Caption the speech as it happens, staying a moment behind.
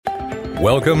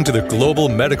Welcome to the Global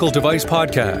Medical Device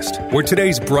Podcast, where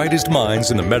today's brightest minds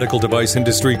in the medical device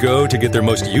industry go to get their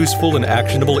most useful and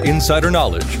actionable insider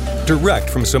knowledge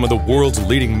direct from some of the world's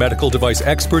leading medical device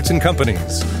experts and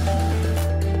companies.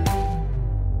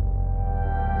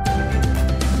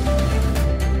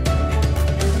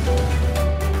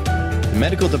 The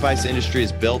medical device industry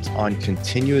is built on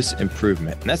continuous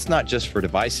improvement, and that's not just for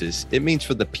devices. It means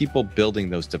for the people building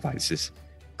those devices.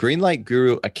 Greenlight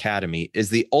Guru Academy is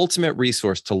the ultimate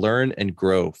resource to learn and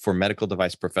grow for medical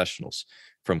device professionals.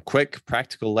 From quick,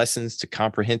 practical lessons to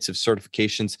comprehensive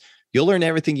certifications, you'll learn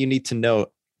everything you need to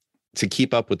know to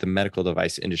keep up with the medical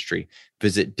device industry.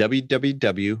 Visit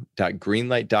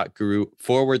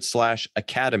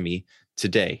www.greenlight.guru/academy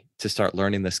today to start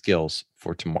learning the skills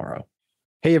for tomorrow.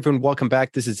 Hey everyone, welcome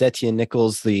back. This is Etienne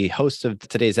Nichols, the host of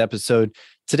today's episode.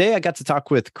 Today I got to talk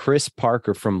with Chris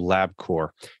Parker from LabCorp.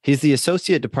 He's the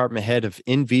Associate Department Head of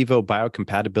In Vivo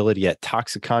Biocompatibility at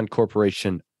Toxicon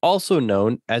Corporation, also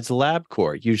known as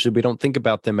LabCorp. Usually we don't think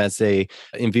about them as a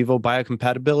in vivo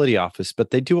biocompatibility office,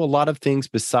 but they do a lot of things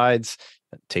besides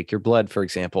take your blood, for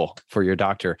example, for your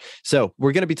doctor. So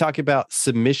we're going to be talking about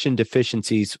submission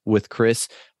deficiencies with Chris.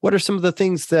 What are some of the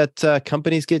things that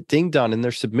companies get dinged on in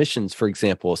their submissions, for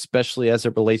example, especially as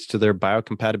it relates to their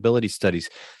biocompatibility studies?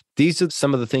 These are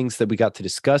some of the things that we got to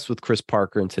discuss with Chris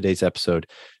Parker in today's episode.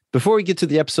 Before we get to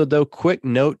the episode, though, quick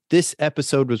note, this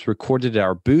episode was recorded at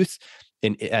our booth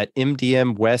at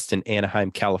MDM West in Anaheim,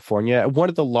 California, at one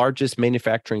of the largest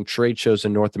manufacturing trade shows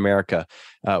in North America.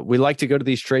 We like to go to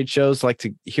these trade shows, like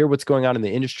to hear what's going on in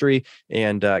the industry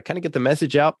and kind of get the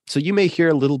message out. So you may hear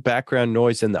a little background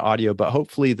noise in the audio, but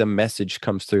hopefully the message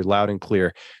comes through loud and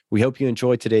clear. We hope you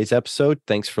enjoyed today's episode.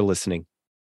 Thanks for listening.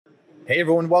 Hey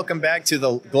everyone, welcome back to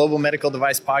the Global Medical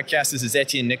Device Podcast. This is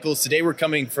Etienne Nichols. Today we're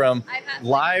coming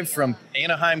live from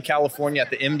Anaheim, California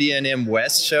at the MDM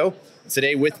West show.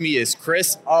 Today with me is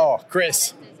Chris. Oh,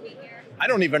 Chris. I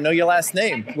don't even know your last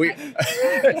name.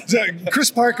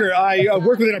 Chris Parker. I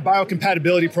work within our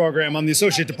biocompatibility program. I'm the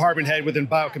associate department head within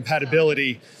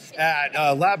biocompatibility at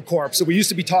LabCorp. So we used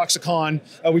to be Toxicon.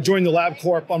 We joined the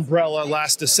LabCorp umbrella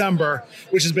last December,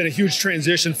 which has been a huge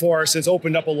transition for us. It's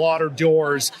opened up a lot of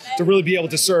doors to really be able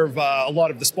to serve a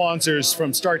lot of the sponsors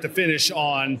from start to finish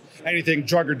on anything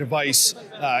drug or device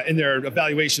in their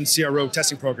evaluation CRO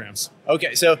testing programs.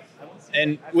 Okay, so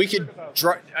and we could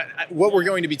what we're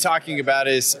going to be talking about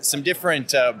is some different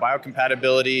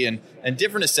biocompatibility and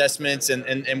different assessments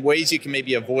and ways you can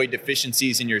maybe avoid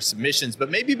deficiencies in your submissions. But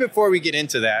maybe before we get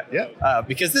into that,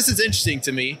 because this is interesting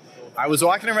to me, I was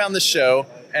walking around the show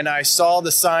and I saw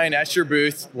the sign at your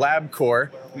booth,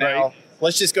 LabCorp. Now,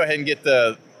 let's just go ahead and get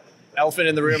the elephant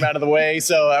in the room out of the way.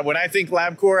 So when I think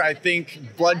LabCorp, I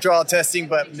think blood draw testing,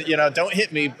 but don't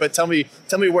hit me, but tell me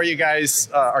where you guys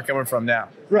are coming from now.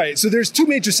 Right. So there's two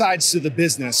major sides to the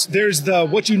business. There's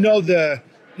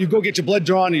you go get your blood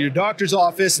drawn in your doctor's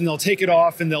office and they'll take it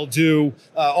off and they'll do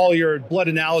all your blood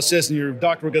analysis and your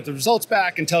doctor will get the results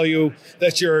back and tell you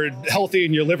that you're healthy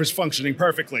and your liver's functioning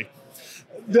perfectly.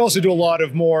 They also do a lot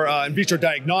of more in vitro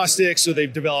diagnostics. So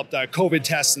they've developed COVID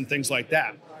tests and things like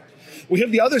that. We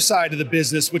have the other side of the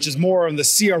business, which is more on the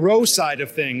CRO side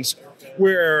of things,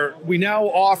 where we now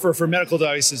offer for medical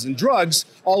devices and drugs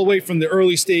all the way from the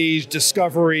early stage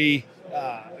discovery.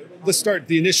 Let's start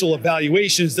the initial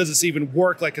evaluations. Does this even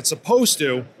work like it's supposed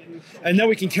to? And then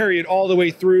we can carry it all the way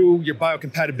through your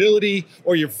biocompatibility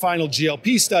or your final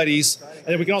GLP studies. And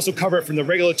then we can also cover it from the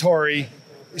regulatory,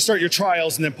 you start your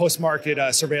trials, and then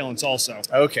post-market surveillance also.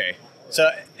 Okay. So,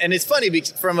 and it's funny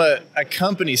because from a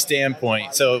company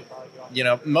standpoint, so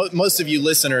most of you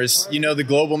listeners, the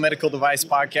Global Medical Device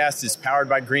Podcast is powered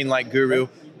by Greenlight Guru.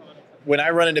 When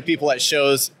I run into people at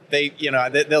shows,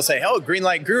 they'll say, "Oh,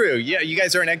 Greenlight Guru, yeah, you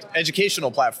guys are an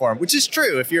educational platform," which is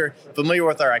true. If you're familiar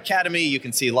with our academy, you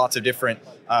can see lots of different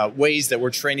ways that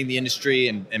we're training the industry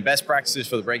and best practices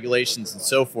for the regulations and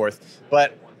so forth.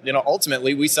 But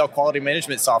ultimately, we sell quality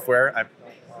management software.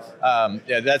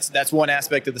 That's one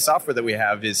aspect of the software that we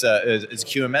have is a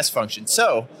QMS function.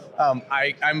 So I'm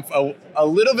a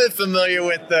little bit familiar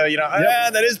with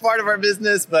that is part of our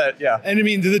business, but yeah. And I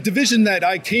mean, the division that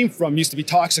I came from used to be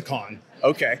Toxicon.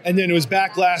 Okay. And then it was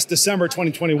back last December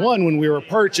 2021 when we were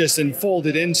purchased and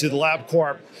folded into the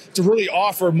LabCorp to really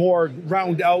offer more,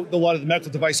 round out a lot of the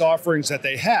medical device offerings that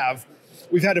they have.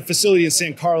 We've had a facility in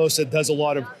San Carlos that does a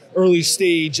lot of early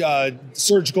stage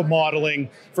surgical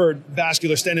modeling for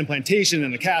vascular stent implantation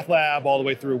in the cath lab, all the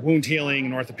way through wound healing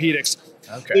and orthopedics.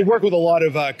 Okay. They work with a lot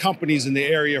of companies in the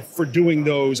area for doing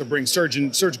those, or bring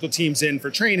surgical teams in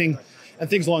for training and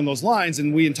things along those lines.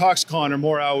 And we in Toxicon are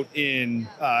more out in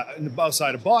the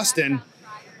outside of Boston.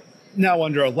 Now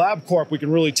under a LabCorp, we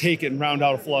can really take it and round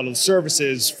out a lot of the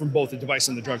services from both the device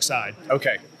and the drug side.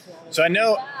 Okay. So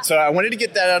I wanted to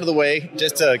get that out of the way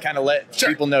just to kind of let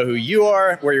people know who you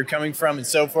are, where you're coming from and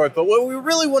so forth. But what we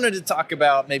really wanted to talk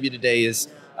about maybe today is,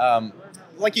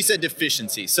 like you said,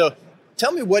 deficiencies. So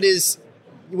tell me what is,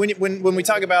 when we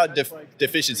talk about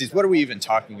deficiencies, what are we even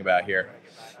talking about here?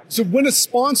 So when a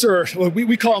sponsor,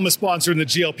 we call them a sponsor in the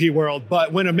GLP world,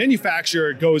 but when a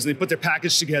manufacturer goes and they put their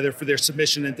package together for their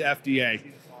submission into FDA,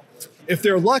 if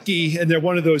they're lucky and they're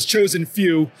one of those chosen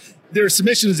few, their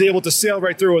submission is able to sail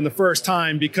right through in the first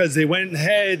time because they went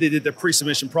ahead, they did the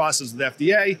pre-submission process with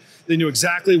FDA, they knew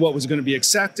exactly what was going to be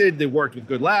accepted, they worked with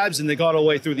good labs, and they got all the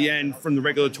way through the end from the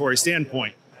regulatory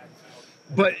standpoint.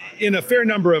 But in a fair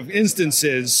number of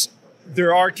instances,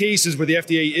 there are cases where the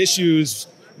FDA issues,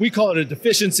 we call it a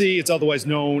deficiency, it's otherwise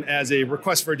known as a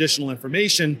request for additional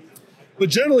information. But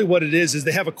generally what it is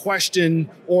they have a question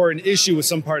or an issue with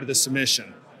some part of the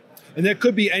submission. And that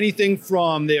could be anything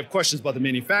from they have questions about the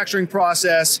manufacturing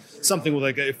process, something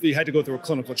like if you had to go through a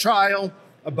clinical trial,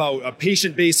 about a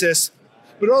patient basis.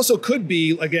 But it also could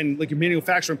be, again, like your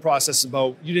manufacturing process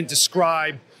about you didn't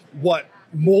describe what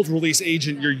mold release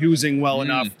agent you're using well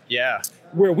enough. Yeah.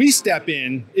 Where we step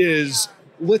in is,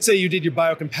 let's say you did your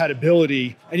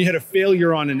biocompatibility and you had a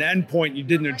failure on an endpoint, you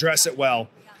didn't address it well,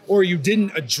 or you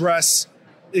didn't address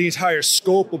the entire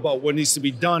scope about what needs to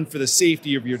be done for the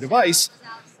safety of your device.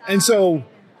 And so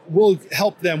we'll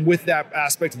help them with that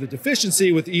aspect of the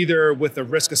deficiency with either with a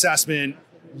risk assessment,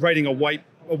 writing a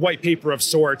white paper of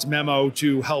sorts, memo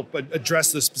to help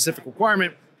address the specific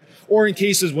requirement, or in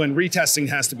cases when retesting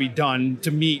has to be done to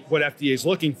meet what FDA is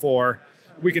looking for,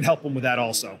 we can help them with that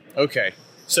also. Okay.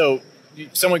 So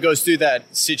someone goes through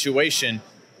that situation,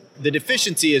 the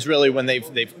deficiency is really when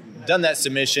they've done that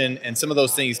submission and some of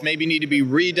those things maybe need to be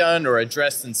redone or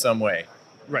addressed in some way.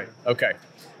 Right. Okay.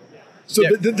 So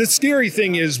the scary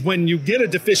thing is when you get a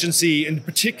deficiency, in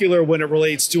particular when it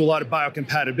relates to a lot of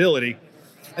biocompatibility,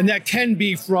 and that can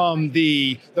be from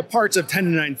the parts of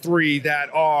 10.9.3 that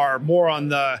are more on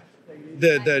the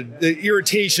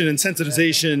irritation and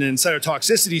sensitization and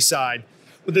cytotoxicity side,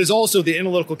 but there's also the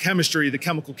analytical chemistry, the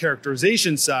chemical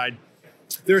characterization side.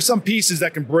 There are some pieces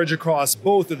that can bridge across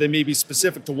both, or they may be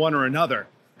specific to one or another.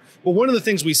 But one of the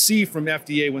things we see from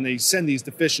FDA when they send these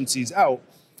deficiencies out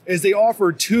is they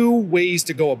offer two ways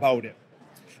to go about it.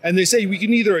 And they say we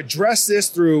can either address this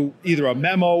through either a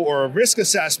memo or a risk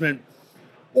assessment,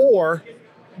 or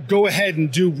go ahead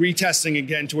and do retesting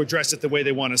again to address it the way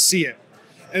they want to see it.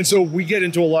 And so we get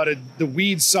into a lot of the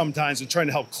weeds sometimes with trying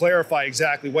to help clarify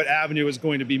exactly what avenue is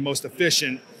going to be most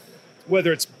efficient,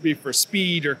 whether it's be for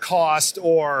speed or cost,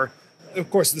 or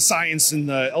of course the science and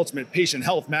the ultimate patient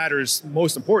health matters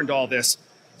most important to all this.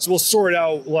 So we'll sort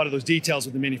out a lot of those details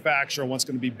with the manufacturer, what's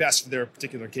going to be best for their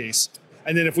particular case.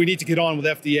 And then if we need to get on with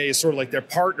FDA as sort of like their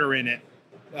partner in it,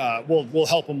 we'll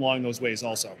help them along those ways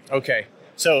also. Okay.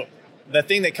 So the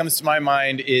thing that comes to my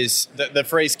mind is the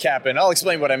phrase cap in. I'll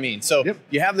explain what I mean. So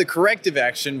You have the corrective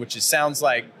action, which sounds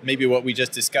like maybe what we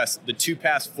just discussed, the 2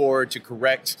 paths forward to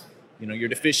correct, your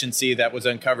deficiency that was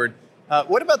uncovered.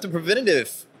 What about the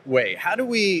preventative way?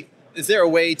 Is there a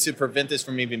way to prevent this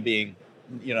from even being,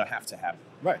 have to happen?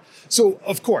 Right. So,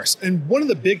 of course, and one of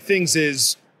the big things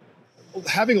is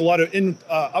having a lot of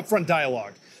upfront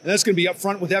dialogue. And that's going to be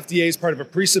upfront with FDA as part of a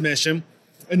pre-submission.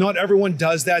 And not everyone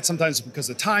does that, sometimes because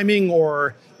of timing,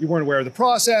 or you weren't aware of the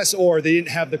process, or they didn't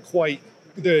have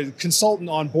the consultant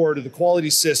on board or the quality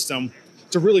system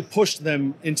to really push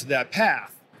them into that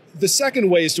path. The second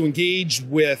way is to engage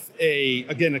with a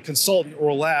consultant or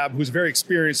a lab who's very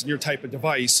experienced in your type of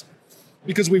device,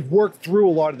 because we've worked through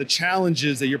a lot of the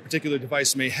challenges that your particular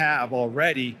device may have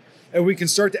already, and we can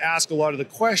start to ask a lot of the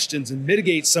questions and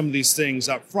mitigate some of these things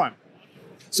up front.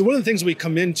 So one of the things we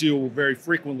come into very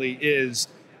frequently is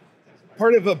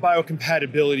part of a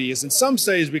biocompatibility is in some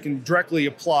studies we can directly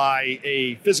apply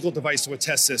a physical device to a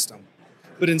test system.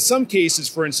 But in some cases,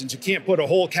 for instance, you can't put a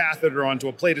whole catheter onto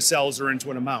a plate of cells or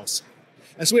into a mouse.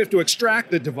 And so we have to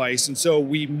extract the device, and so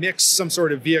we mix some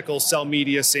sort of vehicle, cell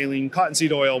media, saline,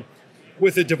 cottonseed oil,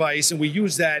 with a device, and we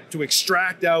use that to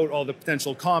extract out all the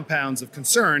potential compounds of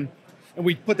concern, and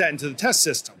we put that into the test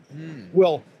system.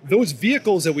 Well, those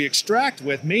vehicles that we extract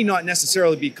with may not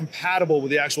necessarily be compatible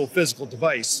with the actual physical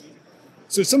device.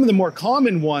 So some of the more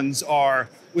common ones are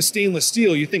with stainless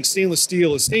steel. You think stainless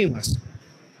steel is stainless.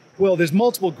 Well, there's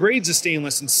multiple grades of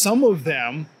stainless, and some of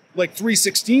them, like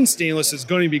 316 stainless, is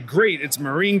going to be great. It's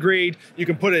marine grade. You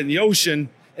can put it in the ocean,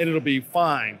 and it'll be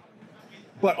fine.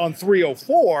 But on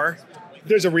 304,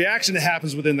 there's a reaction that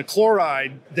happens within the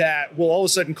chloride that will all of a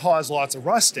sudden cause lots of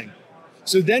rusting.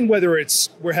 So then whether it's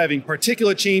we're having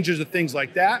particulate changes or things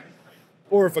like that,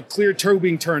 or if a clear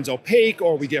tubing turns opaque,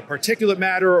 or we get particulate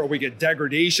matter, or we get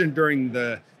degradation during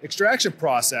the extraction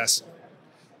process,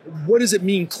 what does it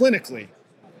mean clinically?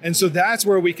 And so that's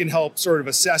where we can help sort of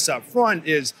assess up front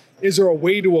is there a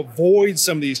way to avoid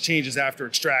some of these changes after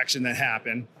extraction that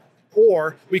happen?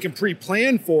 Or we can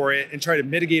pre-plan for it and try to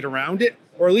mitigate around it,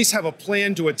 or at least have a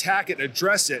plan to attack it and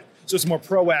address it so it's more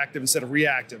proactive instead of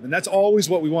reactive. And that's always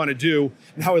what we want to do,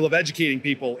 and how I love educating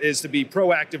people is to be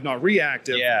proactive, not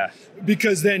reactive. Yeah.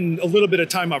 Because then a little bit of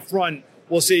time up front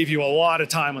will save you a lot of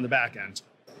time on the back end.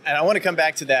 And I want to come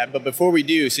back to that, but before we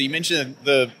do, so you mentioned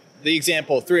the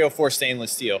example, 304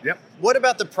 stainless steel. Yep. What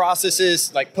about the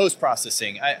processes like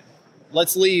post-processing?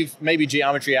 Let's leave maybe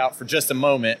geometry out for just a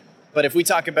moment, but if we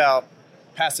talk about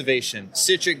passivation,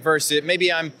 citric versus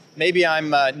maybe I'm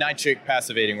nitric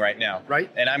passivating right now, right?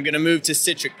 And I'm going to move to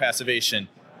citric passivation.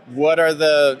 What are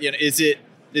is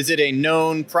it a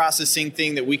known processing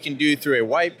thing that we can do through a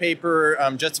white paper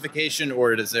justification,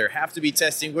 or does there have to be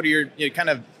testing? What are your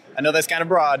I know that's kind of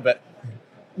broad, but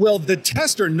well, the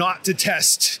test or not to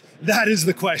test. That is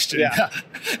the question. Yeah.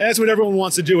 And that's what everyone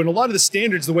wants to do. And a lot of the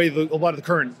standards, a lot of the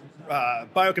current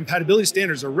biocompatibility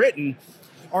standards are written,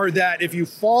 are that if you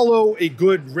follow a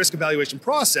good risk evaluation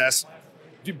process,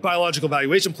 biological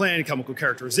evaluation plan, chemical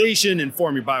characterization,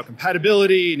 inform your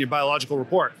biocompatibility and your biological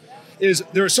report, is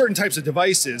there are certain types of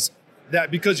devices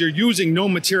that because you're using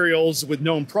known materials with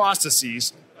known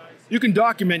processes, you can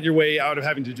document your way out of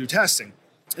having to do testing.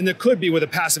 And that could be with a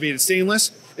passivated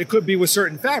stainless. It could be with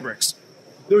certain fabrics.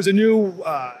 There was a new,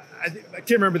 I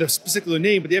can't remember the particular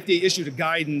name, but the FDA issued a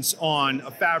guidance on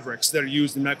fabrics that are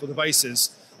used in medical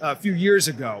devices a few years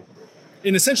ago.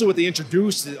 And essentially what they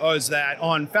introduced was that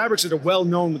on fabrics that are well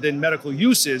known within medical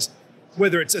uses,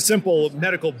 whether it's a simple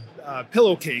medical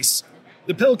pillowcase,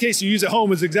 the pillowcase you use at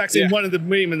home is the exact same one of the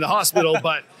name in the hospital,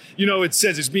 but it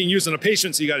says it's being used on a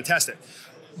patient, so you got to test it.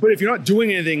 But if you're not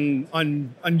doing anything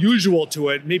unusual to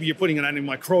it, maybe you're putting an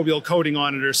antimicrobial coating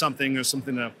on it or something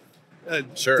to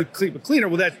keep it cleaner,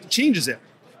 well, that changes it.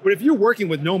 But if you're working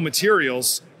with known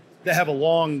materials that have a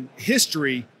long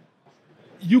history,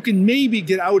 you can maybe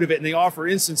get out of it, and they offer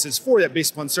instances for that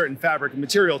based upon certain fabric and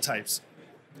material types.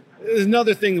 There's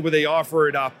another thing where they offer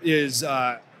it up is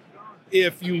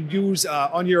if you use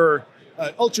on your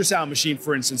ultrasound machine,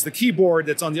 for instance, the keyboard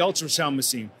that's on the ultrasound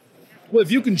machine. Well, if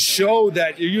you can show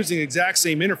that you're using the exact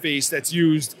same interface that's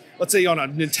used, let's say on a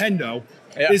Nintendo,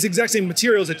 is the exact same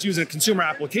materials that's used in a consumer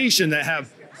application that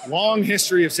have long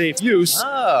history of safe use,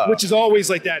 which is always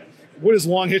like that. What does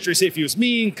long history of safe use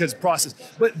mean? Because process,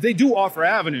 but they do offer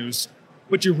avenues,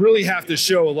 but you really have to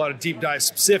show a lot of deep dive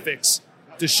specifics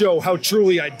to show how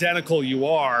truly identical you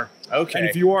are. Okay. And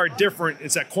if you are different,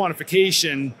 it's that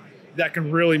quantification that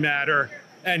can really matter.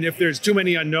 And if there's too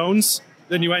many unknowns,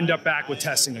 then you end up back with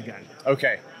testing again.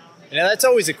 Okay. Now that's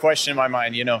always a question in my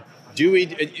mind, do we,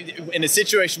 in a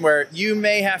situation where you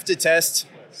may have to test,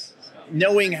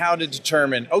 knowing how to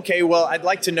determine, okay, well, I'd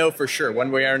like to know for sure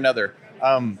one way or another.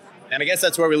 And I guess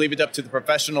that's where we leave it up to the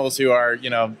professionals who are,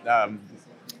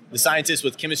 the scientists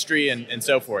with chemistry and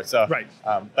so forth. So, right.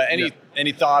 But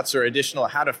any thoughts or additional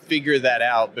how to figure that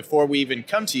out before we even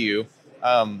come to you?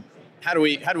 How do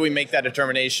we make that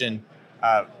determination?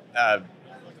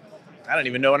 I don't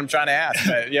even know what I'm trying to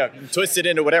ask. Twist it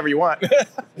into whatever you want.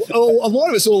 A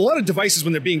lot of devices,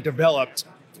 when they're being developed,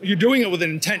 you're doing it with an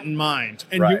intent in mind,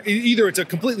 and either it's a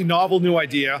completely novel new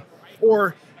idea,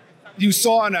 or you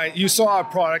saw a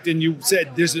product and you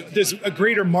said there's a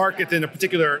greater market than a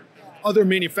particular other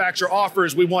manufacturer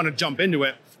offers. We want to jump into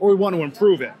it, or we want to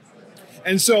improve it.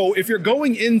 And so if you're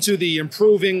going into the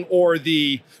improving or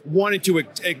the wanting to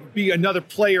be another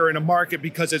player in a market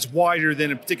because it's wider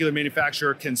than a particular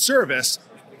manufacturer can service,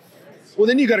 well,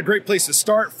 then you got a great place to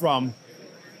start from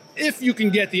if you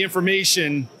can get the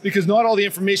information, because not all the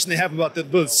information they have about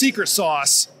the secret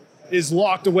sauce is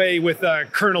locked away with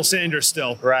Colonel Sanders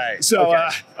still. Right. So,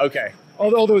 okay.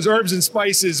 All those herbs and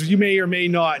spices you may or may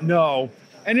not know.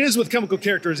 And it is with chemical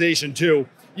characterization too.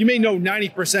 You may know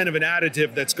 90% of an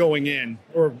additive that's going in,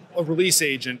 or a release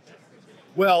agent.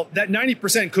 Well, that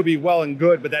 90% could be well and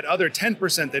good, but that other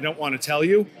 10% they don't want to tell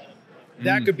you,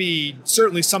 that could be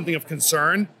certainly something of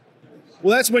concern.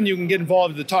 Well, that's when you can get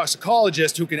involved with the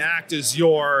toxicologist who can act as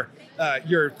your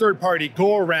third-party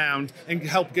go-around and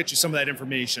help get you some of that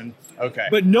information. Okay.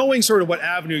 But knowing sort of what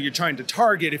avenue you're trying to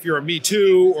target, if you're a me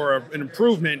too or an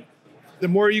improvement, the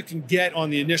more you can get on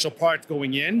the initial product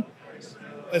going in,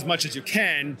 as much as you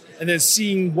can, and then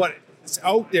seeing what's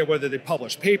out there, whether they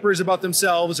publish papers about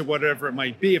themselves or whatever it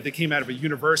might be. If they came out of a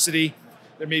university,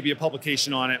 there may be a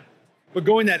publication on it. But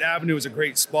going that avenue is a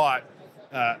great spot.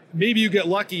 Maybe you get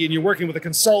lucky and you're working with a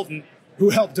consultant who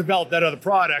helped develop that other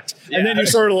product. And then you're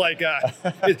sort of like,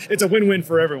 it's a win-win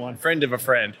for everyone. Friend of a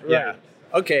friend. Right. Yeah.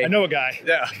 Okay. I know a guy.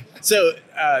 Yeah. So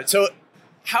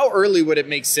how early would it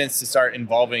make sense to start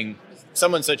involving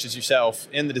someone such as yourself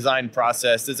in the design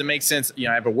process? Does it make sense?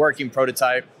 I have a working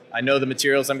prototype. I know the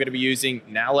materials I'm going to be using.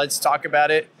 Now let's talk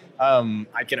about it.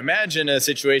 I can imagine a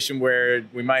situation where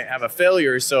we might have a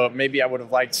failure, so maybe I would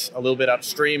have liked a little bit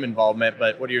upstream involvement,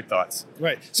 but what are your thoughts?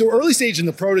 Right. So early stage in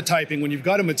the prototyping, when you've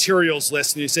got a materials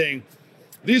list and you're saying,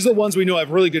 these are the ones we know have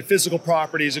really good physical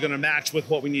properties, are going to match with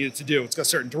what we need it to do. It's got a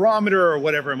certain durometer or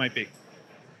whatever it might be.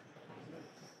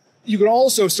 You can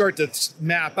also start to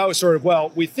map out sort of,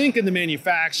 well, we think in the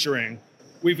manufacturing,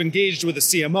 we've engaged with a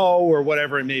CMO or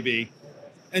whatever it may be,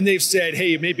 and they've said,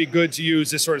 hey, it may be good to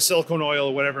use this sort of silicone oil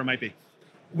or whatever it might be.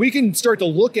 We can start to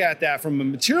look at that from a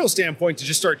material standpoint to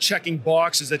just start checking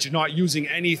boxes that you're not using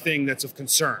anything that's of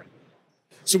concern.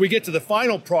 So we get to the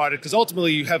final product, because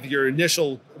ultimately you have your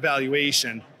initial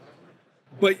evaluation,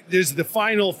 but there's the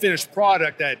final finished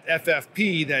product, that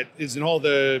FFP, that is in all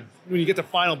the, when you get to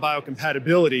final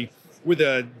biocompatibility, where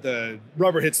the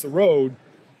rubber hits the road,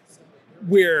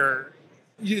 where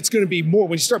it's going to be more,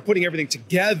 when you start putting everything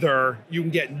together, you can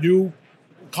get new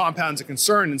compounds of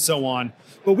concern and so on.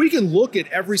 But we can look at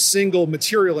every single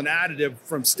material and additive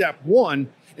from step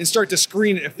one and start to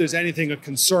screen it if there's anything of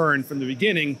concern from the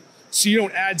beginning, so you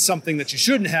don't add something that you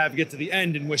shouldn't have, get to the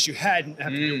end and wish you hadn't,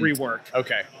 have to do rework.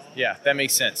 Okay. Yeah, that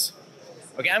makes sense.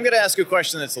 Okay, I'm going to ask you a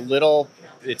question that's a little,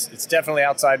 it's definitely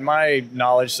outside my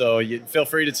knowledge, so you feel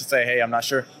free to say, hey, I'm not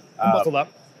sure. I'm buckled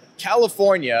up.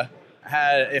 California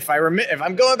had, if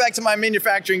I'm going back to my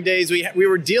manufacturing days, we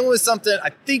were dealing with something,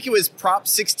 I think it was Prop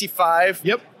 65.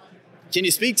 Yep. Can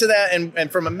you speak to that? And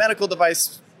from a medical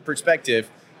device perspective,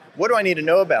 what do I need to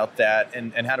know about that,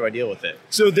 and how do I deal with it?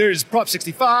 So there's Prop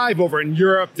 65 over in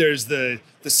Europe. There's the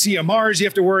CMRs you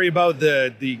have to worry about,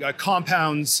 the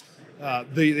compounds,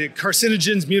 the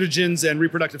carcinogens, mutagens, and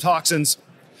reproductive toxins.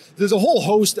 There's a whole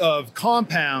host of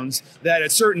compounds that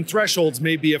at certain thresholds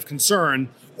may be of concern,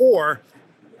 or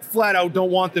flat out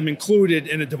don't want them included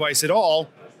in a device at all.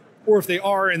 Or if they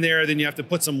are in there, then you have to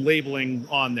put some labeling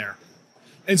on there.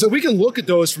 And so we can look at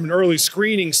those from an early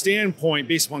screening standpoint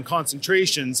based upon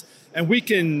concentrations, and we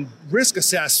can risk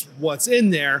assess what's in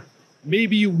there.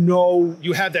 Maybe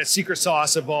you have that secret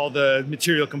sauce of all the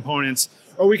material components,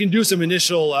 or we can do some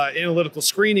initial analytical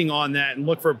screening on that and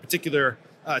look for a particular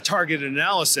targeted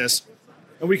analysis.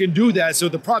 And we can do that. So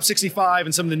the Prop 65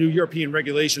 and some of the new European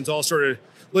regulations all sort of,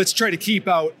 let's try to keep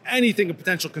out anything of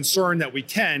potential concern that we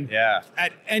can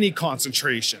at any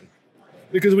concentration.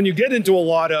 Because when you get into a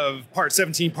lot of Part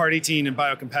 17, Part 18 and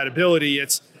biocompatibility,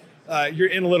 it's your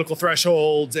analytical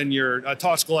thresholds and your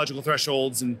toxicological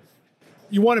thresholds, and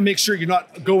you want to make sure you're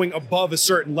not going above a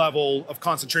certain level of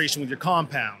concentration with your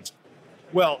compound.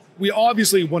 Well, we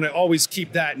obviously want to always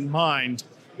keep that in mind,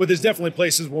 but there's definitely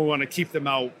places where we want to keep them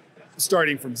out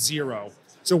starting from zero.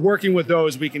 So working with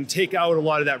those, we can take out a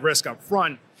lot of that risk up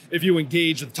front if you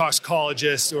engage with a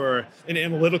toxicologist or an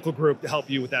analytical group to help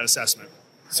you with that assessment.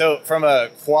 So from a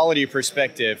quality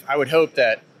perspective, I would hope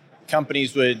that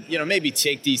companies would, maybe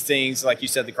take these things, like you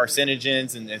said, the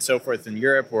carcinogens and so forth in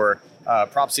Europe, or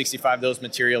Prop 65, those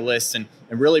material lists, and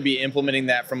really be implementing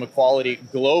that from a quality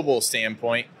global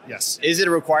standpoint. Yes. Is it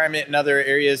a requirement in other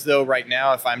areas though right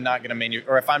now if I'm not going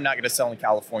to if I'm not going to sell in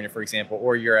California, for example,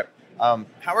 or Europe? How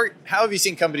have you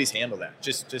seen companies handle that?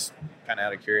 Just kind of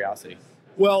out of curiosity.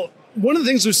 Well, one of the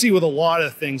things we see with a lot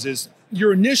of things is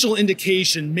your initial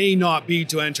indication may not be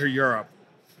to enter Europe.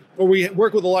 Or we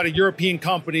work with a lot of European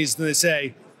companies and they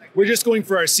say, we're just going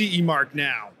for our CE mark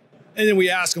now. And then we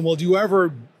ask them, well, do you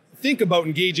ever think about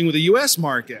engaging with the US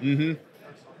market? Mm-hmm.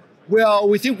 Well,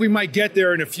 we think we might get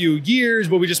there in a few years,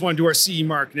 but we just want to do our CE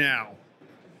mark now.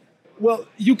 Well,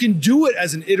 you can do it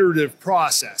as an iterative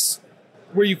process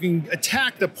where you can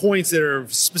attack the points that are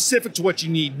specific to what you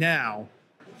need now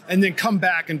and then come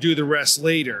back and do the rest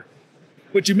later.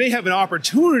 But you may have an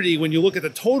opportunity when you look at the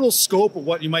total scope of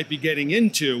what you might be getting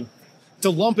into to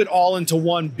lump it all into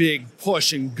one big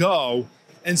push and go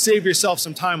and save yourself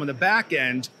some time on the back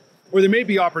end. Or there may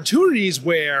be opportunities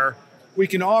where we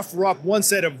can offer up one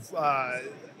set of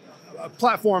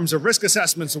platforms of risk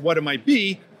assessments of what it might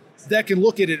be that can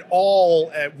look at it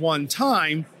all at one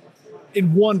time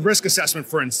in one risk assessment,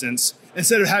 for instance.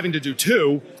 Instead of having to do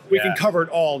two, we can cover it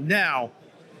all now.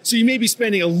 So you may be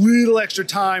spending a little extra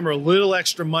time or a little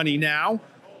extra money now,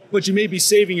 but you may be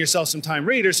saving yourself some time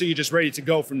later, so you're just ready to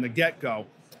go from the get-go.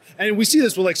 And we see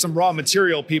this with like some raw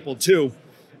material people too.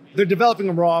 They're developing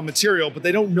a raw material, but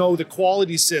they don't know the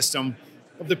quality system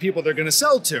of the people they're going to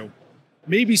sell to.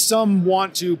 Maybe some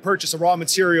want to purchase a raw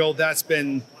material that's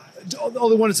been, all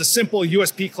they want is a simple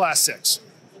USP Class 6.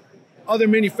 Other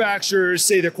manufacturers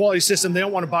say their quality system, they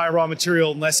don't want to buy a raw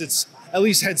material unless it's at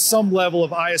least had some level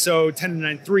of ISO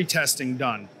 10993 testing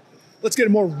done. Let's get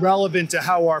it more relevant to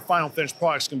how our final finished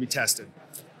products can be tested.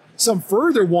 Some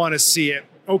further want to see it,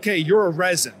 okay, you're a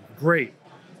resin, great.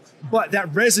 But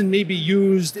that resin may be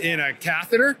used in a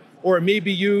catheter or it may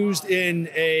be used in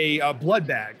a blood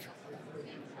bag.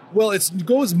 Well, it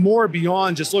goes more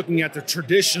beyond just looking at the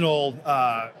traditional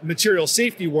material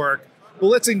safety work, but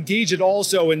let's engage it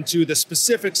also into the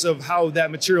specifics of how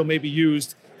that material may be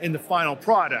used in the final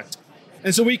product.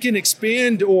 And so we can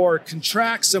expand or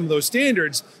contract some of those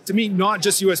standards to meet not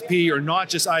just USP or not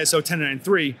just ISO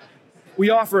 10993. We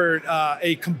offer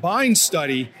a combined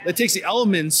study that takes the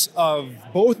elements of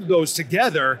both of those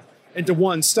together into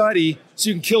one study, so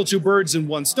you can kill two birds in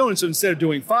one stone. So instead of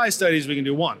doing 5 studies, we can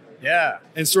do 1. Yeah.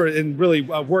 And really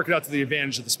work it out to the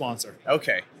advantage of the sponsor.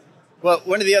 Okay. Well,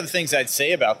 one of the other things I'd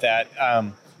say about that,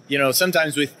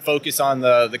 sometimes we focus on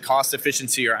the cost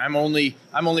efficiency, or I'm only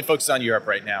focused on Europe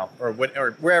right now, or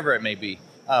wherever it may be.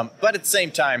 But at the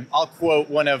same time, I'll quote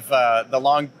one of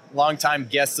the longtime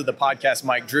guests of the podcast,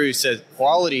 Mike Drew, says,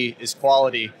 "Quality is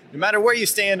quality, no matter where you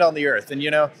stand on the earth." And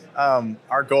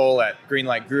our goal at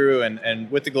Greenlight Guru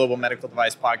and with the Global Medical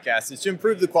Device Podcast is to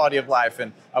improve the quality of life,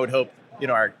 and I would hope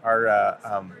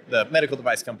the medical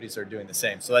device companies are doing the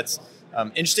same. So that's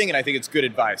interesting, and I think it's good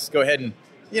advice. Go ahead and,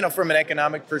 from an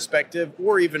economic perspective,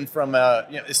 or even from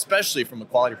especially from a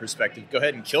quality perspective, go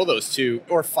ahead and kill those 2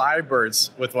 or 5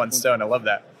 birds with one stone. I love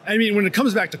that. I mean, when it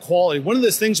comes back to quality, one of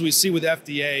the things we see with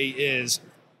FDA is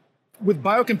with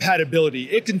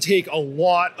biocompatibility, it can take a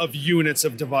lot of units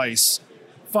of device,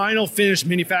 final, finished,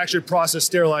 manufactured, processed,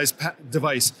 sterilized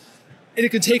device. And it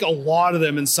can take a lot of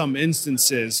them in some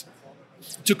instances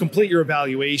to complete your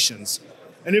evaluations.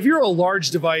 And if you're a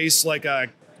large device like a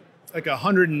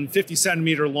 150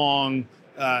 centimeter long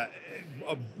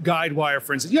guide wire,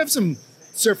 for instance, you have some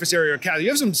surface area, you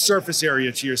have some surface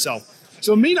area to yourself.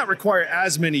 So it may not require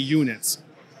as many units.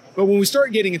 But when we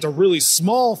start getting into really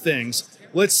small things,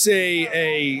 let's say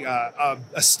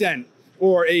a stent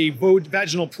or a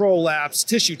vaginal prolapse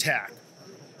tissue tack,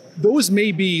 those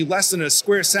may be less than a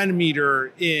square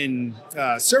centimeter in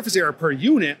surface area per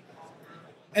unit.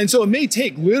 And so it may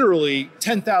take literally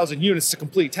 10,000 units to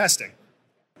complete testing.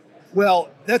 Well,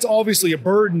 that's obviously a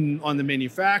burden on the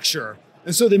manufacturer.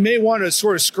 And so they may want to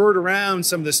sort of skirt around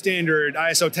some of the standard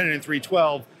ISO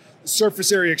 10312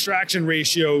 surface area extraction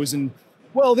ratios. And,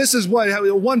 well, this is what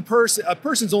a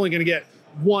person's only going to get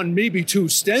 1, maybe 2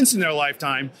 stents in their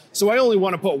lifetime. So I only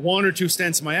want to put 1 or 2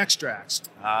 stents in my extracts.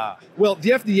 Well,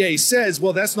 the FDA says,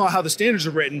 well, that's not how the standards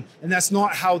are written. And that's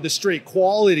not how the straight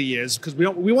quality is, because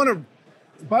we want to.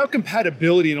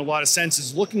 Biocompatibility in a lot of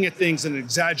senses, looking at things in an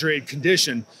exaggerated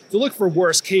condition to look for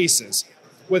worst cases,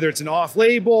 whether it's an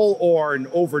off-label or an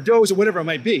overdose or whatever it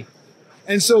might be.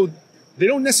 And so they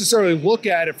don't necessarily look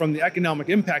at it from the economic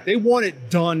impact. They want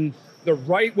it done the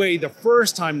right way the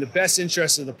first time, the best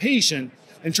interest of the patient,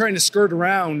 and trying to skirt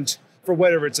around for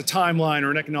whether it's a timeline or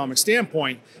an economic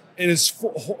standpoint. And it's,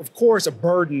 of course, a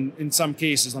burden in some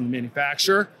cases on the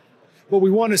manufacturer. But we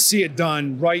want to see it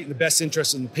done right in the best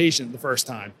interest of the patient the first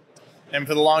time. And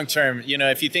for the long term,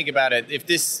 if you think about it, if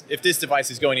this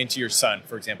device is going into your son,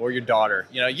 for example, or your daughter,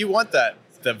 you want the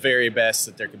very best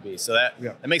that there could be. So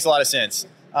that makes a lot of sense.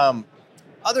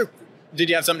 Did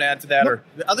you have something to add to that? No. Or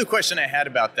the other question I had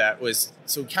about that was,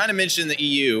 so we kind of mentioned the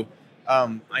EU.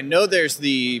 I know there's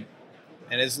and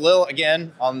it's a little,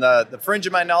 again, on the fringe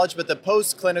of my knowledge, but the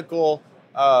post-clinical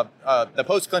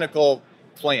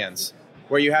plans,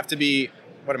 where you have to be,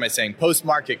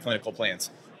 post-market clinical plans,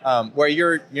 where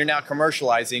you're now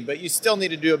commercializing, but you still need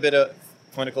to do a bit of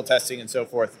clinical testing and so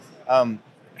forth.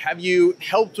 Have you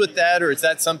helped with that, or is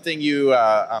that something you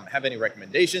have any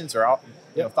recommendations or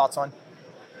thoughts on?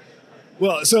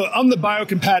 Well, so I'm the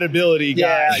biocompatibility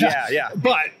guy. Yeah.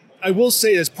 But I will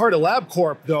say, as part of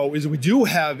LabCorp, though, is we do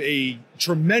have a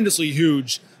tremendously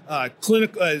huge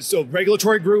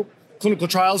regulatory group, clinical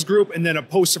trials group, and then a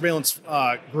post-surveillance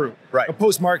group, right, a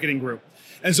post-marketing group.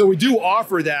 And so we do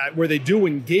offer that where they do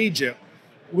engage it,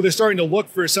 where they're starting to look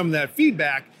for some of that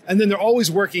feedback. And then they're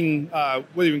always working,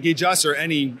 whether you engage us or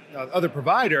any other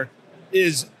provider,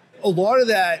 is a lot of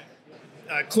that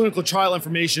clinical trial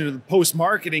information or the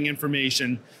post-marketing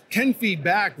information can feed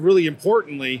back really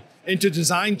importantly into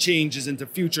design changes into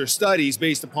future studies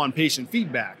based upon patient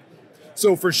feedback.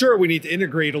 So for sure, we need to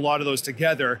integrate a lot of those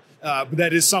together, but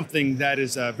that is something that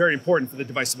is very important for the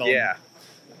device development. Yeah.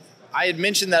 I had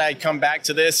mentioned that I'd come back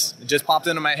to this. It just popped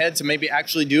into my head to maybe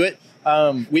actually do it.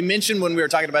 We mentioned when we were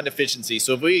talking about deficiency.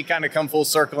 So if we kind of come full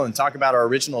circle and talk about our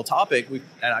original topic, and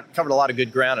I covered a lot of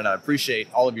good ground, and I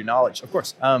appreciate all of your knowledge. Of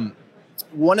course.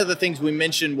 One of the things we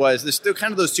mentioned was there's still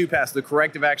kind of those two paths, the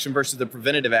corrective action versus the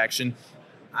preventative action.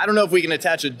 I don't know if we can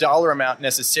attach a dollar amount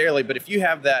necessarily, but if you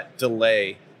have that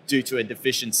delay due to a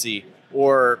deficiency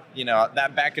or,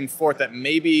 that back and forth that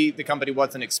maybe the company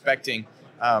wasn't expecting,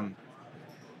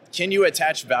 can you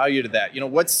attach value to that?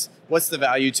 What's the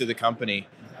value to the company?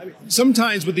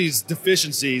 Sometimes with these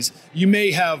deficiencies, you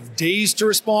may have days to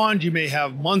respond, you may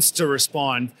have months to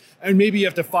respond, and maybe you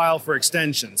have to file for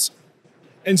extensions.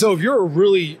 And so if you're a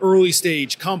really early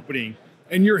stage company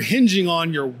and you're hinging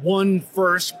on your one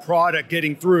first product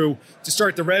getting through to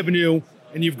start the revenue,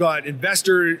 and you've got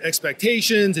investor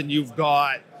expectations and you've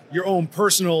got your own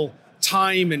personal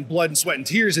time and blood and sweat and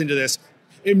tears into this,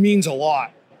 it means a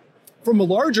lot. From a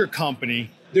larger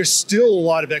company, there's still a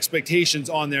lot of expectations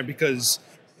on there because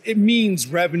it means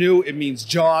revenue, it means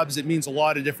jobs, it means a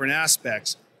lot of different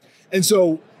aspects. And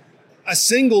so a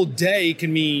single day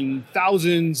can mean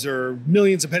thousands or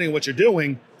millions, depending on what you're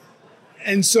doing.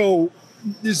 And so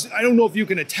I don't know if you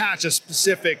can attach a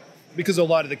specific, because of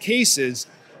a lot of the cases,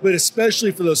 but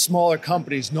especially for those smaller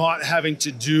companies, not having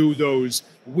to do those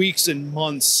weeks and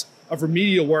months of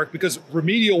remedial work, because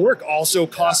remedial work also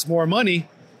costs more money.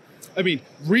 I mean,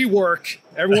 rework,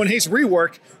 everyone hates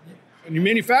rework. In your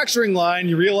manufacturing line,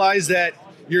 you realize that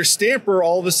your stamper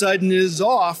all of a sudden is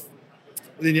off.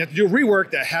 Then you have to do a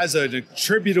rework that has an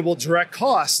attributable direct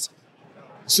cost.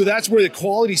 So that's where the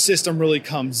quality system really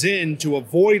comes in to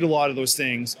avoid a lot of those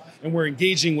things. And we're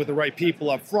engaging with the right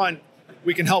people up front.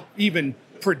 We can help even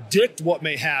predict what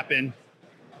may happen.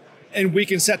 And we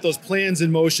can set those plans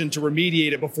in motion to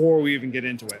remediate it before we even get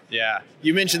into it. Yeah.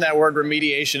 You mentioned that word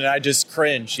remediation, and I just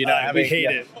cringe. We hate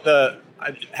it.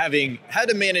 Having had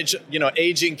to manage,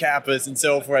 aging CAPAs and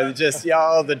so forth, just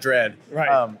all the dread.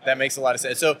 Right. That makes a lot of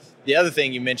sense. So the other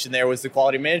thing you mentioned there was the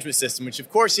quality management system, which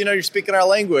of course, you're speaking our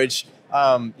language,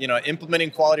 implementing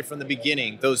quality from the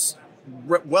beginning, those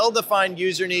well-defined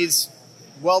user needs,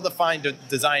 well-defined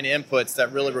design inputs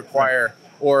that really require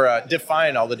or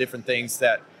define all the different things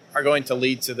that are going to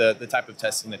lead to the type of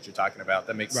testing that you're talking about.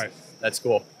 That's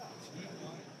cool.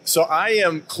 So I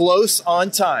am close on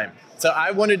time. So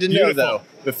I wanted to know, though,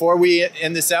 before we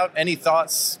end this out, any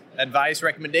thoughts, advice,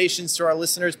 recommendations to our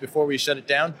listeners before we shut it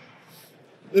down?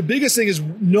 The biggest thing is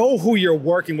know who you're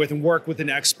working with and work with an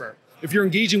expert. If you're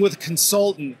engaging with a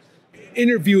consultant,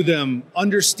 interview them,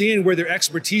 understand where their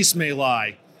expertise may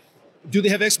lie. Do they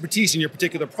have expertise in your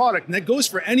particular product? And that goes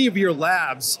for any of your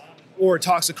labs or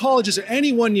toxicologists or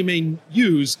anyone you may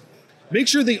use. Make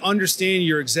sure they understand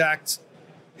your exact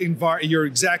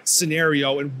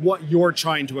scenario and what you're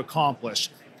trying to accomplish,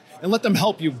 and let them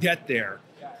help you get there.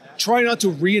 Try not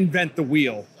to reinvent the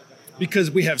wheel,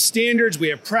 because we have standards, we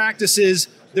have practices.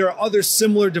 There are other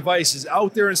similar devices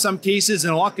out there in some cases,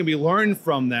 and a lot can be learned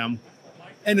from them.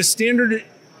 And a standard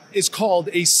is called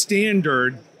a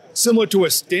standard, similar to a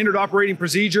standard operating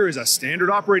procedure is a standard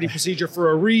operating procedure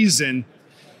for a reason,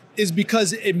 is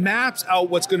because it maps out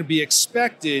what's going to be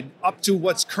expected up to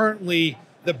what's currently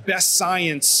the best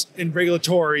science and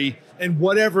regulatory and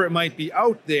whatever it might be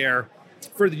out there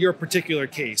for your particular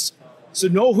case. So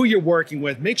know who you're working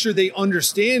with, make sure they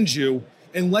understand you,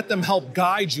 and let them help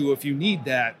guide you if you need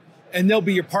that. And they'll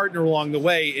be your partner along the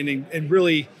way and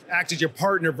really act as your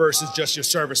partner versus just your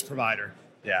service provider.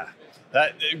 Yeah,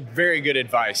 that very good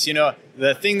advice.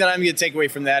 The thing that I'm going to take away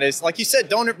from that is, like you said,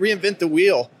 don't reinvent the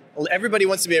wheel. Everybody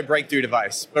wants to be a breakthrough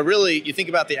device, but really you think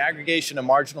about the aggregation of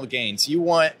marginal gains. You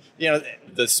want,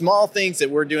 the small things that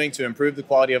we're doing to improve the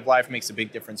quality of life makes a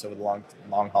big difference over the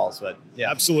long hauls. But yeah,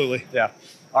 absolutely. Yeah.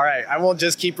 All right. I won't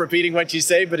just keep repeating what you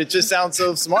say, but it just sounds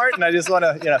so smart. And I just want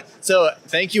to, So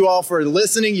thank you all for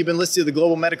listening. You've been listening to the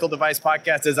Global Medical Device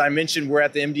Podcast. As I mentioned, we're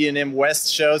at the MD&M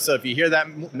West show. So if you hear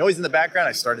that noise in the background,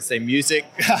 I started to say music.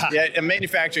 Yeah, a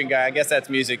manufacturing guy. I guess that's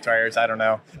music tires. I don't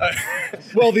know.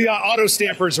 Well, the auto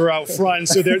stampers are out front.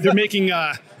 So they're making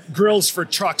grills for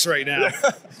trucks right now.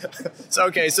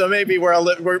 So maybe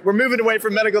we're moving away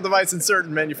from medical device in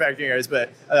certain manufacturing areas, but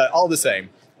all the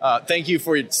same. Thank you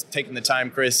for taking the time,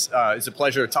 Chris. It's a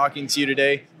pleasure talking to you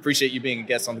today. Appreciate you being a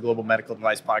guest on the Global Medical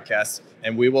Device Podcast,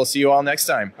 and we will see you all next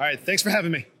time. All right. Thanks for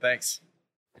having me. Thanks.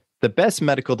 The best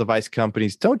medical device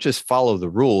companies don't just follow the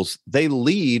rules, they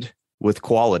lead with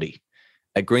quality.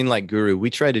 At Greenlight Guru,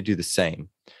 we try to do the same.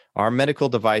 Our medical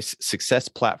device success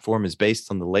platform is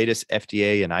based on the latest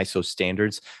FDA and ISO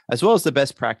standards, as well as the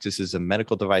best practices of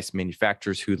medical device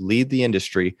manufacturers who lead the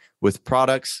industry with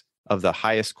products of the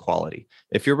highest quality.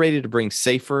 If you're ready to bring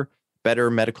safer,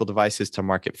 better medical devices to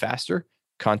market faster,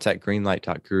 contact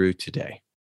greenlight.guru today.